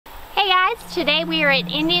guys, today we are at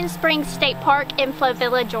Indian Springs State Park in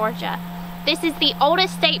Flovilla, Georgia. This is the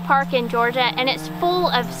oldest state park in Georgia and it's full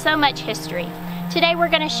of so much history. Today we're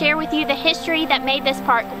going to share with you the history that made this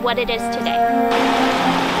park what it is today.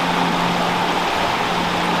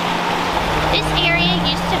 This area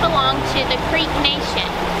used to belong to the Creek Nation.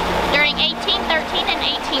 During 1813 and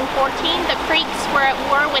 1814, the Creeks were at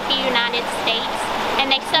war with the United States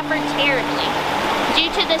and they suffered terribly. Due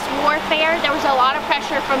to this warfare, there was a lot of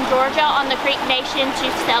pressure from Georgia on the Creek Nation to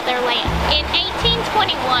sell their land. In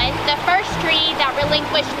 1821, the first treaty that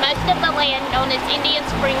relinquished most of the land known as Indian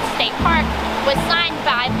Springs State Park was signed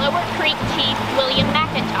by Lower Creek Chief William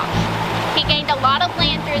McIntosh. He gained a lot of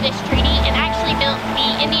land through this treaty and actually built the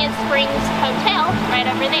Indian Springs Hotel right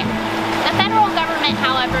over there. The federal government,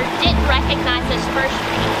 however, didn't recognize this first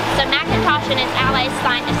treaty, so McIntosh and his allies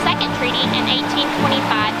signed a second treaty in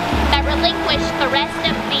 1825 that relinquished the rest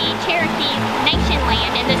of the Cherokee Nation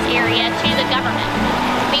land in this area to the government.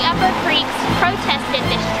 The Upper Creeks protested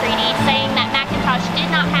this treaty, saying that McIntosh did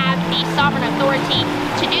not have the sovereign authority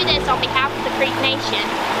to do this on behalf of the Creek Nation,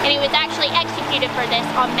 and he was actually executed for this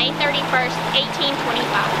on May 31st,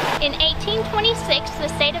 1825. In 1826, the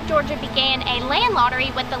state of Georgia began a land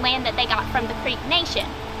lottery with the land that they got from the Creek Nation.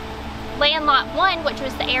 Land Lot 1, which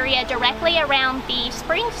was the area directly around the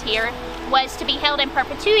springs here, was to be held in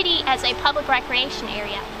perpetuity as a public recreation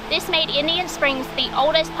area. This made Indian Springs the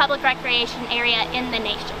oldest public recreation area in the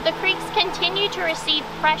nation. The Creeks continued to receive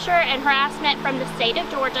pressure and harassment from the state of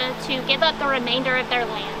Georgia to give up the remainder of their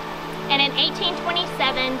land. And in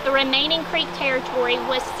 1827, the remaining Creek territory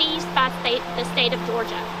was seized by the state of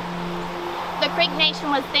Georgia. The Creek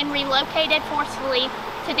Nation was then relocated forcefully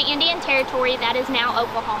to the Indian Territory that is now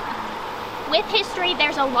Oklahoma. With history,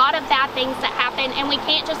 there's a lot of bad things that happen and we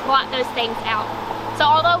can't just blot those things out. So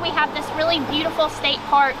although we have this really beautiful state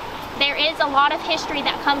park, there is a lot of history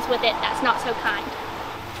that comes with it that's not so kind.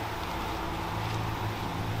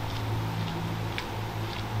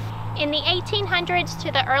 In the 1800s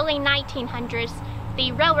to the early 1900s,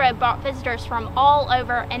 the railroad brought visitors from all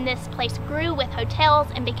over and this place grew with hotels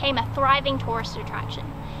and became a thriving tourist attraction.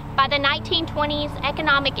 By the 1920s,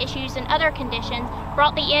 economic issues and other conditions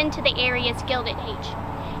brought the end to the area's Gilded Age.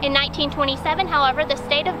 In 1927, however, the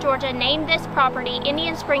state of Georgia named this property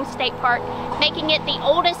Indian Springs State Park, making it the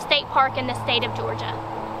oldest state park in the state of Georgia.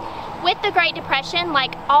 With the Great Depression,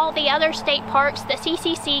 like all the other state parks, the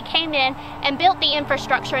CCC came in and built the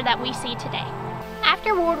infrastructure that we see today.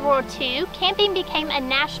 After World War II, camping became a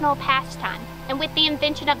national pastime, and with the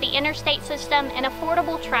invention of the interstate system and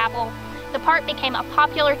affordable travel, the park became a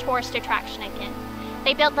popular tourist attraction again.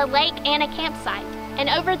 They built the lake and a campsite, and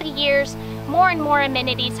over the years, more and more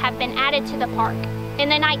amenities have been added to the park. In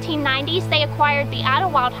the 1990s, they acquired the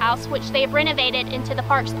Idlewild House, which they have renovated into the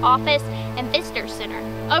park's office and visitor center.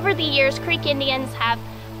 Over the years, Creek Indians have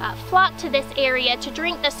flocked to this area to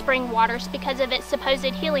drink the spring waters because of its supposed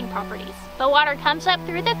healing properties. The water comes up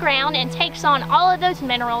through the ground and takes on all of those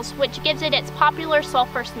minerals, which gives it its popular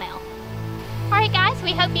sulfur smell. Alright guys,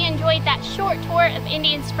 we hope you enjoyed that short tour of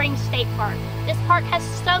Indian Springs State Park. This park has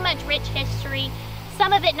so much rich history,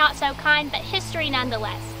 some of it not so kind, but history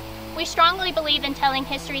nonetheless. We strongly believe in telling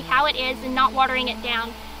history how it is and not watering it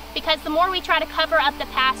down, because the more we try to cover up the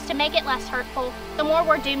past to make it less hurtful, the more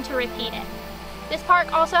we're doomed to repeat it. This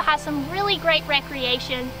park also has some really great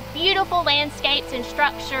recreation, beautiful landscapes and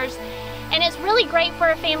structures, and it's really great for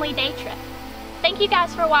a family day trip. Thank you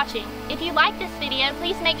guys for watching. If you like this video,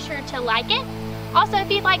 please make sure to like it. Also,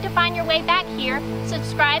 if you'd like to find your way back here,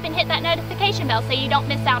 subscribe and hit that notification bell so you don't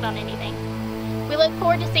miss out on anything. We look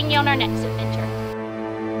forward to seeing you on our next adventure.